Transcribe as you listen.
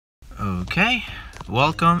Okay,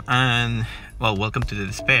 welcome welcome to the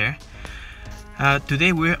Despair.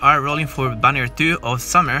 Today we are rolling for banner 2 of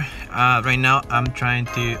summer. Right now I'm trying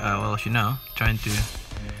to, trying to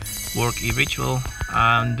work a ritual.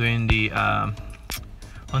 I'm doing the,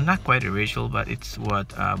 not quite a ritual, but it's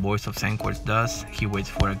what Voice of Zenquartz does. He waits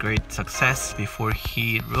for a great success before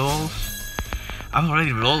he rolls. I've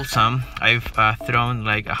already rolled some. I've thrown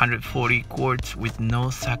like 140 chords with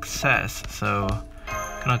no success, so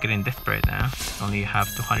I'm not getting desperate now. Only have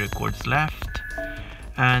 200 chords left,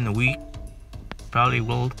 and we probably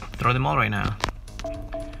will throw them all right now.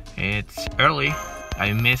 It's early.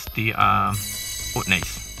 I missed the oh,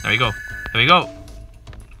 nice. There we go. There we go.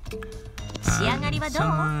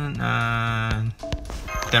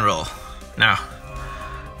 10 roll. Now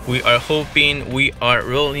we are hoping we are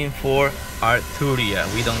rolling for Arturia.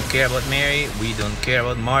 We don't care about Mary, we don't care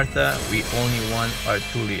about Martha, we only want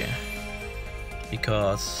Arturia.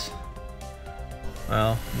 Because,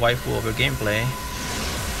 well, waifu over gameplay,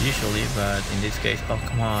 usually, but in this case, oh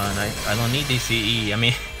come on, I don't need this CE. I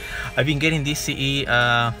mean, I've been getting this CE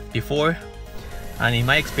before, and in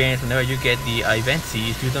my experience, whenever you get the event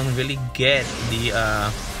CEs, you don't really get the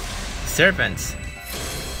servants.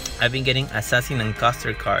 I've been getting assassin and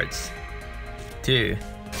caster cards too,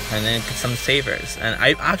 and then some savers, and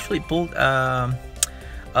I actually pulled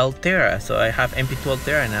Altera, so I have MP2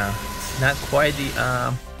 Altera now. It's not quite the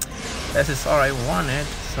SSR I wanted,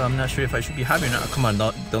 so I'm not sure if I should be happy or not. Come on,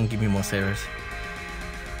 don't give me more savers.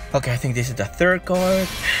 Okay, I think this is the third card.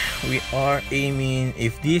 We are aiming,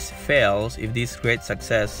 if this fails, if this great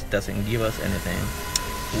success doesn't give us anything,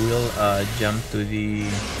 we'll jump to the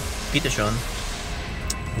Kitashon,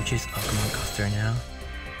 which is, oh come on, caster now.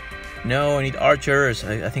 No, I need archers.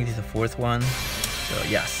 I think this is the fourth one. So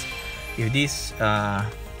yes, if this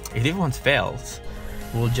one fails,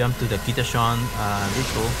 we'll jump to the Kitashon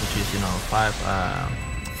ritual, which is 5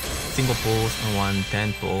 single pulls and 1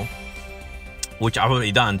 10 pull, which I've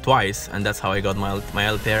already done twice, and that's how I got my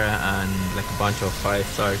Altera and like a bunch of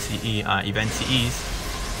 5-star CE event CEs.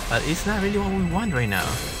 But it's not really what we want right now.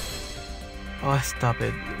 Oh, stop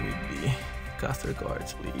it with the caster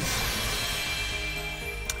cards, please.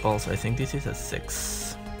 Also, I think this is a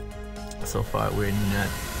 6. So far, we're not,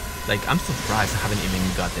 like, I'm surprised I haven't even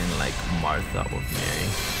gotten like Martha or Mary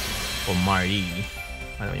or Marie.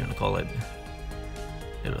 I don't even call it.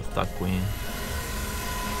 Little Thug Queen.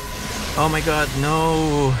 Oh my god,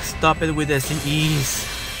 no! Stop it with the CEs.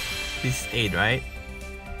 This is 8, right?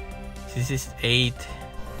 This is 8.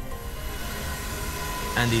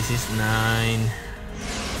 And this is 9.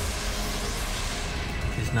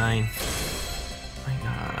 This is 9. My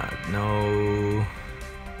god, no.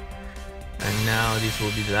 And now this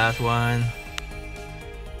will be the last one.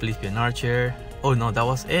 Please be an archer. Oh no, that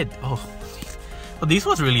was it. Oh, this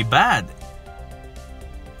was really bad.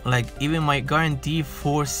 Like, even my guarantee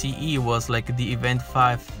for CE was like the event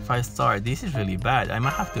 5-star. This is really bad. I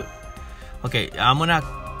might have to, okay, I'm gonna,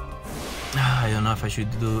 I don't know if I should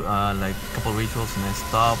do like a couple rituals and then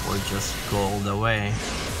stop, or just go all the way.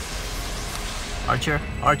 Archer,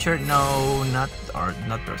 no, not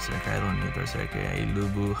Berserker. I don't need Berserker. Hey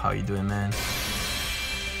Lubu, how you doing, man?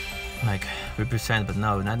 Like, represent, but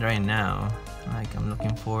no, not right now. Like, I'm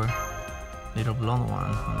looking for little blonde one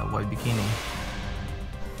in a white bikini.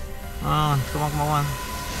 Oh, come on.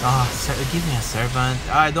 Oh, give me a servant.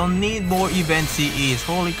 I don't need more event CEs.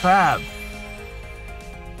 Holy crap.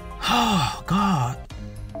 Oh god.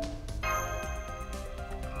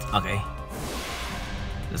 Okay.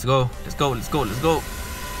 Let's go.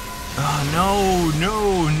 Oh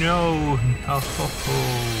no.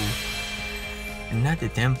 Not the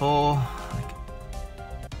temple. Like,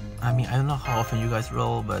 I mean, I don't know how often you guys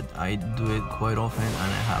roll, but I do it quite often,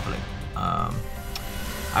 and I have like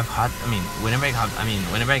whenever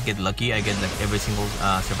I get lucky, I get like every single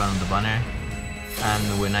servant on the banner,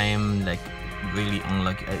 and when I am like really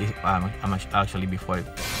unlucky, I'm actually before.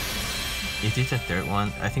 Is this the third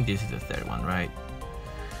one? I think this is the third one, right?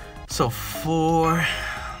 So 4.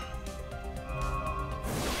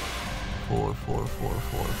 I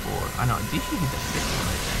know this should be the fifth one,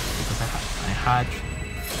 I think, because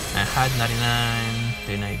I had 99,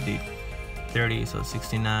 then I did 30, so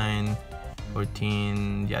 69,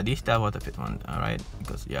 14. Yeah, that was the fifth one. All right,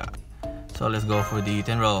 because yeah. So let's go for the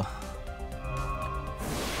 10 roll.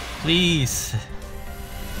 Please,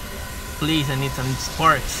 I need some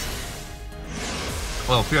sparks.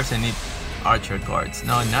 Well, first I need archer cards.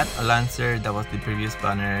 No, not a lancer. That was the previous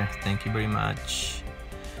banner. Thank you very much.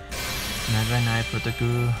 Naganai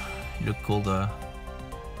Protoku. You look cool though.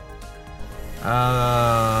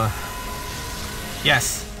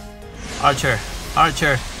 Yes. Archer.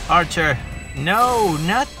 Archer. No,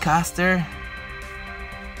 not caster.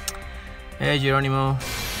 Hey, Geronimo.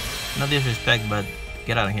 No disrespect, but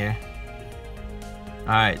get out of here.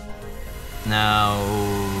 Alright. Now...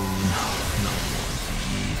 No.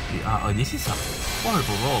 Oh, this is a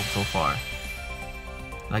horrible roll so far.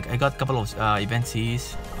 Like, I got a couple of event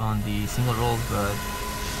Cs on the single rolls, but...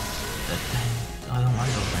 I don't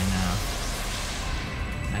want those right now.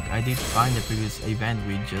 Like, I did find the previous event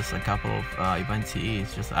with just a couple of event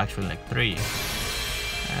Cs, just actually like 3.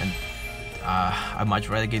 And I'd much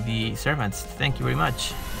rather get the servants. Thank you very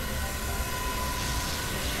much.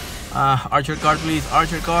 Archer card, please.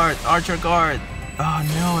 Archer card. Archer card. Oh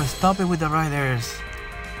no, stop it with the riders.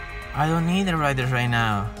 I don't need the riders right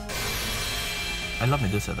now. I love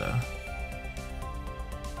Medusa though.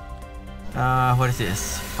 What is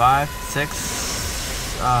this? 5, 6.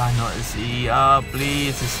 No, see.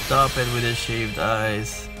 Please stop it with the shaved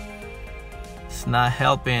eyes. It's not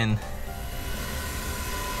helping.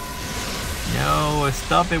 No,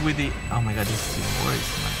 stop it with the. Oh my god, this is even worse.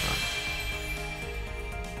 Oh my god.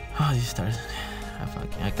 Oh, these stars.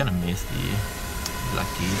 I kind of miss the black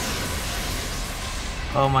keys.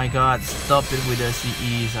 Oh my god, stop it with the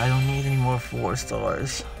CEs. I don't need any more 4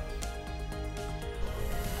 stars.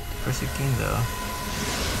 Percy King though.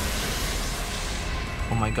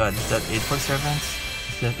 Oh my god, is that it for servants?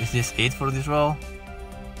 Is this it for this roll?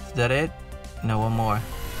 Is that it? No, one more.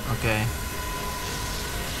 Okay.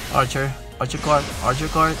 Archer. Archer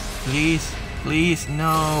card, please, please,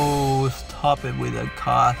 no, stop it with the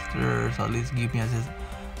casters. At least give me a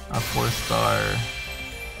 4-star.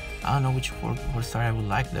 I don't know which 4-star I would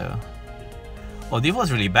like though. Oh, this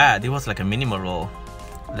was really bad. It was like a minimal roll,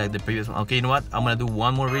 like the previous one. Okay, you know what? I'm gonna do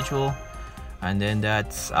one more ritual, and then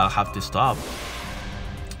I'll have to stop.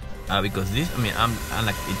 Because this, I mean, I'm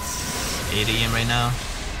like, it's 8 AM right now,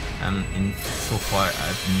 and so far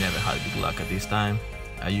I've never had good luck at this time.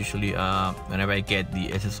 I usually, whenever I get the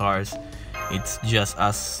SSRs, it's just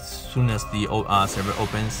as soon as the server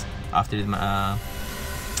opens after any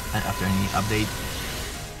update,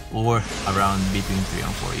 or around between 3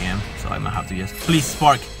 and 4 AM. So I might have to just please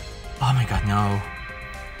spark. Oh my god, no.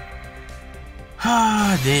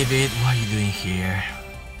 David, what are you doing here?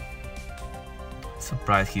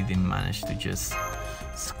 Surprised he didn't manage to just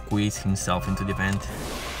squeeze himself into the vent.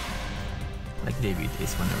 Like David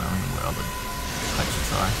is when around him where all the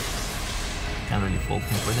hatchets are. Can't really fault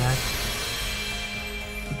him for that.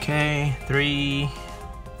 Okay, 3,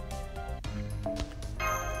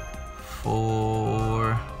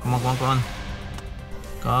 4. Come on, come on, come on.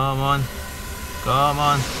 Come on. Come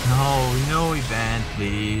on. No event,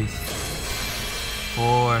 please.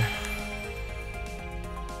 4,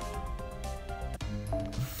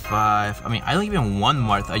 5. I mean, I don't even want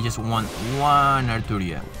Martha. I just want 1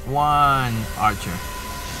 Arturia. 1 Archer.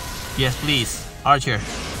 Yes, please. Archer.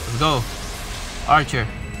 Let's go. Archer.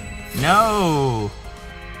 No.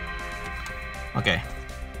 Okay.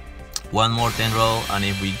 1 more 10 roll, and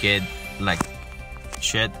if we get like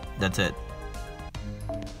shit, that's it.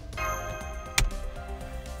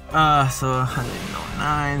 So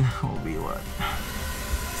 109 will be what?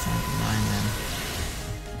 79 then.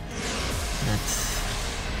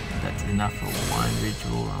 That's enough for 1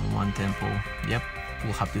 ritual and 1 temple. Yep,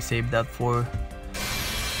 we'll have to save that for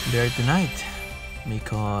there tonight,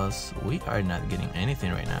 because we are not getting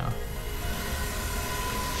anything right now.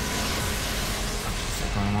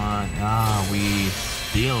 Second one. We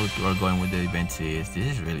still are going with the event series. This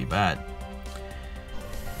is really bad.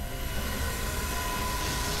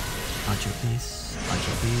 Archer, please.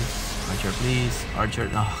 Archer, please. Archer, please. Archer.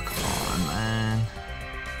 Oh, come on, man.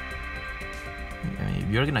 I mean, if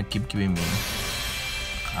you're gonna keep giving me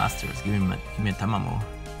casters, give me a Tamamo.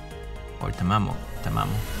 Or Tamamo. I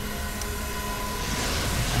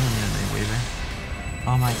don't need a waiver.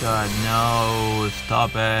 Oh my god, no.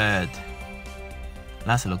 Stop it.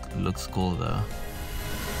 Last looks cool though.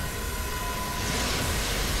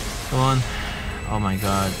 Come on. Oh my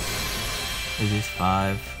god. Is this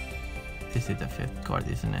 5? This is the 5th card,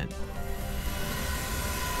 isn't it?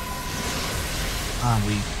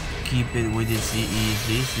 We keep it with the CEs.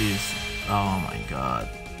 This is... oh my god.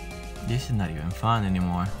 This is not even fun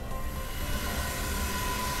anymore.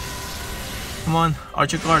 Come on,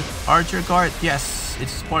 Archer card. Archer card. Yes,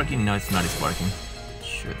 it's sparking. No, it's not sparking.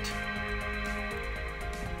 Shoot.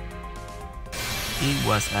 It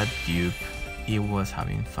was a dupe. It was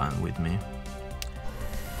having fun with me.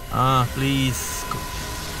 Please.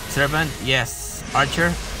 Servant, yes.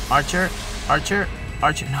 Archer, Archer, Archer,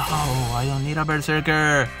 Archer. No, I don't need a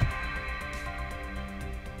Berserker.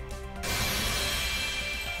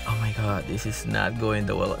 Oh my god, this is not going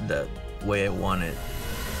the way I wanted.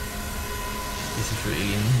 This is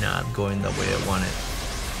really not going the way I wanted.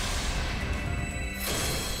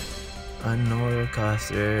 Another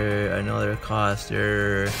caster, another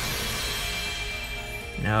caster.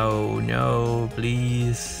 No, no,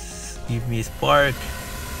 please give me spark,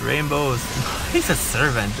 rainbows. He's a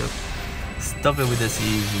servant. Stop it with the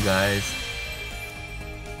C's, you guys.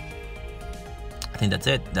 I think that's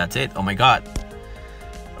it. That's it. Oh my god.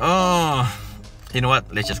 Oh, you know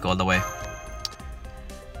what? Let's just go all the way.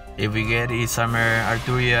 If we get a Summer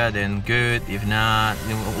Arturia, then good. If not,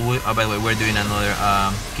 then oh, by the way, we're doing another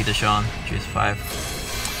Kitashon, which is 5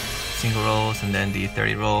 single rolls and then the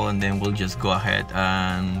 30 roll, and then we'll just go ahead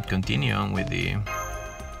and continue on with the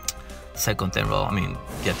second 10 roll. I mean,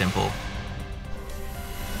 yeah, tempo.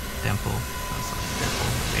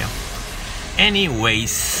 Yeah.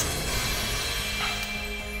 Anyways.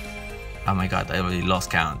 Oh my god, I already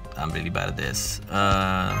lost count. I'm really bad at this.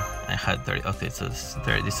 I had 30. Okay, so it's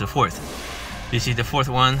 30. This is the fourth. This is the fourth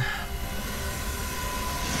one.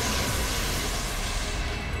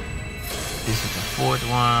 This is the fourth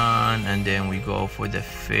one, and then we go for the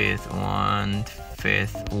fifth one.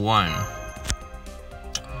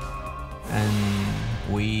 And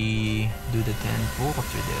we do the 10 pull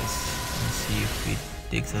after this. Let's see if it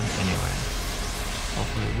takes us anywhere.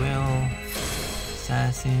 Hopefully it will.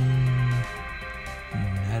 Assassin,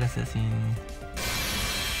 not assassin.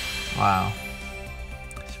 Wow,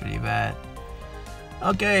 it's really bad.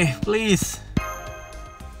 Okay, please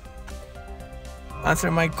answer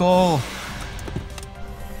my call.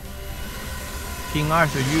 King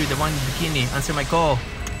Arthur, you the one in bikini, answer my call.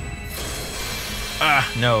 Ah,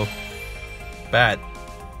 no, bad.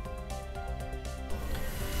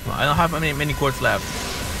 Well, I don't have many chords left.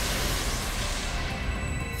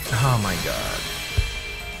 Oh my god.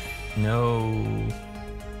 No.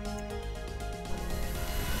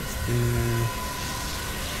 Let's do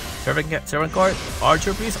servant card.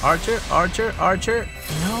 Archer, please. Archer.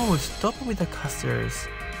 No, stop it with the casters,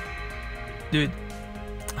 dude.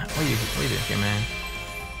 What are you doing here, man?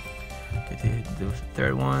 Okay, the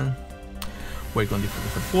third one. We're going to do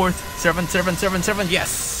for the fourth. Servant.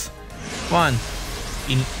 Yes. One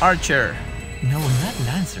in Archer. No, not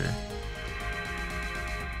Lancer.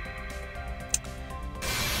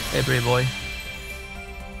 Hey, brave boy.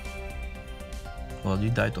 Well, you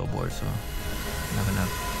died to a board, so I'm not gonna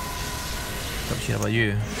talk shit about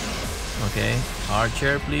you. Okay,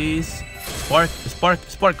 Archer, please.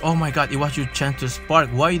 Spark. Oh my god, it was your chance to spark.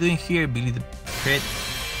 What are you doing here, Billy the Crit?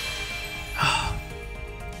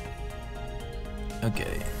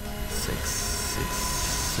 Okay, 6.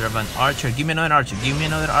 Servant Archer. Give me another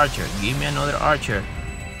Archer.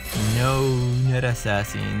 No, not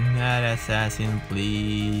assassin,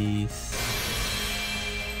 please.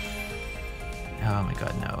 Oh my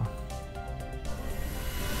god, no.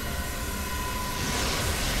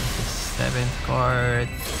 This is 7th card,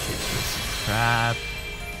 which is just crap.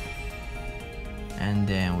 And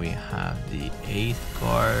then we have the 8th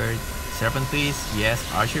card. Servant, please. Yes,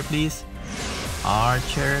 Archer, please.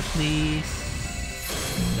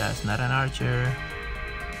 That's not an Archer.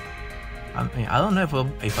 I mean, I don't know if I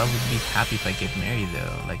would be happy if I get Mary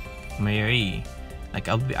though. Like Mary, like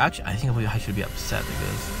I would be actually. I think I should be upset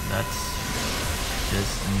because that's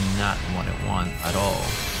just not what I want at all.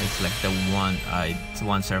 It's like the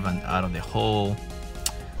one servant out of the whole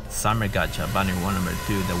Summer Gacha banner 1 number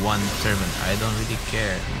 2. The one servant I don't really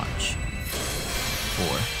care much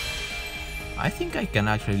for. I think I can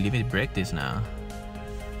actually limit break this now.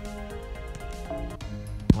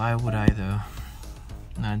 Why would I though?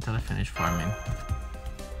 Not until I finish farming.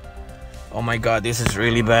 Oh my god, this is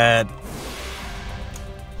really bad.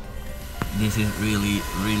 This is really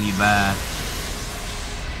bad.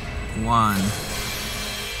 1.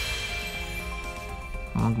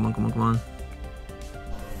 Come on.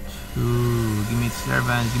 2. Give me a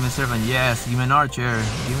servant. Yes, give me an archer.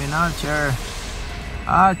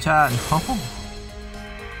 Archer. No.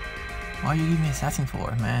 Why you give me assassin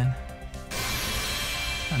for, man?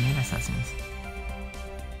 I don't need assassins.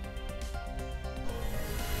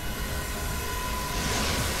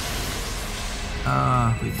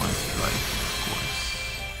 With 1 strike, of course.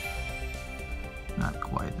 Not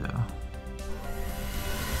quite though.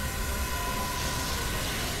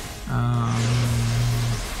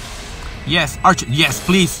 Yes, Archer. Yes,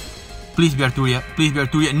 please be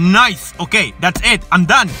Arturia. Nice. Okay, that's it. I'm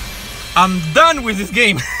done with this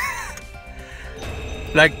game.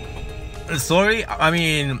 Like, sorry, I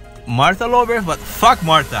mean Martha lover, but fuck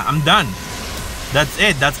Martha. I'm done. That's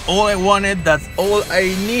it. That's all I wanted. That's all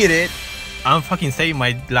I needed. I'm fucking saving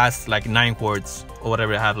my last like 9 quartz or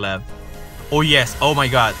whatever I have left. Oh yes. Oh my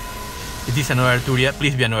god. Is this another Arturia?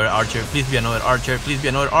 Please be another Archer. Please be another Archer. Please be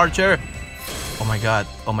another Archer. Oh my god.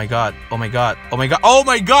 Oh my god. Oh my god. Oh my god. Oh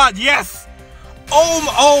my god. Yes.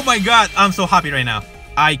 Oh my god. I'm so happy right now.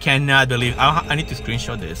 I cannot believe. I need to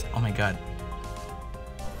screenshot this. Oh my god.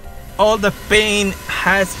 All the pain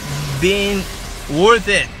has been worth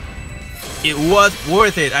it. It was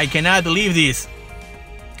worth it. I cannot believe this.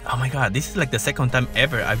 Oh my god. This is like the second time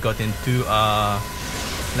ever I've gotten two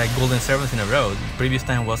like golden servants in a row. The previous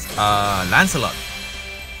time was Lancelot,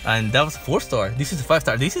 and that was 4-star. This is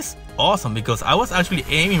 5-star. This is awesome because I was actually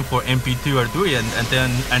aiming for MP2 Arturia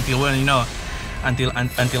until when, you know, until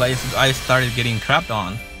I started getting crapped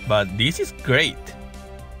on. But this is great.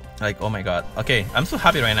 Like, oh my god. Okay, I'm so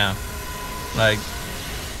happy right now. Like,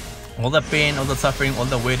 all the pain, all the suffering, all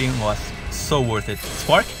the waiting was so worth it.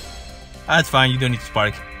 Spark? That's fine. You don't need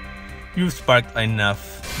Spark. You've sparked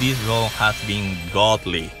enough. This roll has been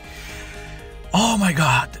godly. Oh my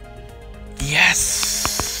god.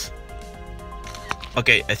 Yes.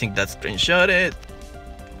 Okay, I think that's screenshotted.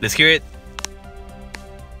 Let's hear it.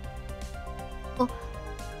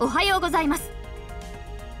 おはようございます。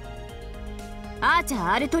アーチャ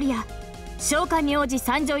ー・アルトリア、召喚に応じ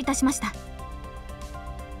参上いたしました。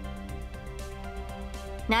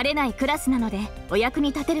慣れないクラスなのでお役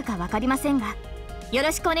に立てるかわかりませんが、よ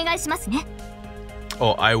ろしくお願いしますね。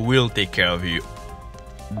Oh, I will take care of you.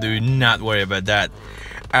 Do not worry about that.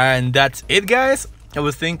 And that's it, guys. I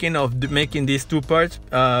was thinking of making these 2 parts,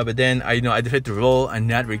 but then I decided to roll and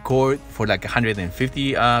not record for like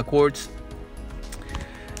 150 quartz.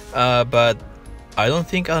 But I don't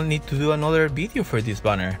think I'll need to do another video for this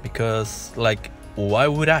banner because, like, why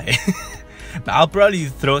would I? I'll probably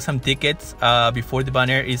throw some tickets before the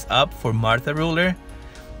banner is up for Martha Ruler,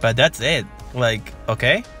 but that's it. Like,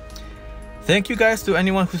 okay. Thank you guys to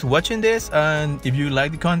anyone who's watching this, and if you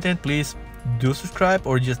like the content, please do subscribe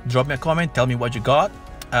or just drop me a comment. Tell me what you got.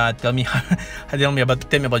 Tell me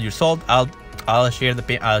about your salt. I'll share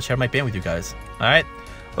my pain with you guys. All right.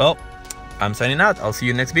 Well, I'm signing out. I'll see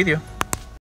you next video.